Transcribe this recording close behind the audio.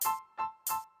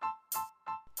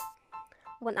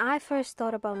When I first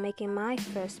thought about making my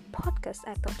first podcast,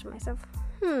 I thought to myself,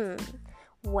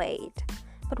 wait,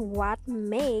 but what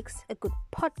makes a good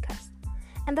podcast?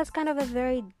 And that's kind of a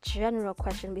very general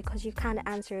question because you can't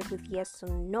answer it with yes or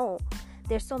no.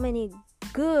 There's so many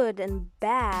good and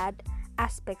bad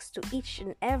aspects to each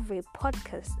and every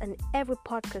podcast, and every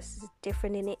podcast is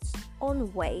different in its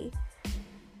own way.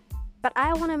 But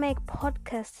I want to make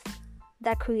podcasts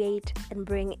that create and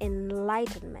bring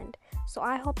enlightenment. So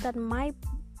I hope that my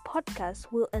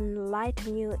podcast will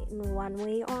enlighten you in one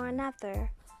way or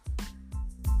another.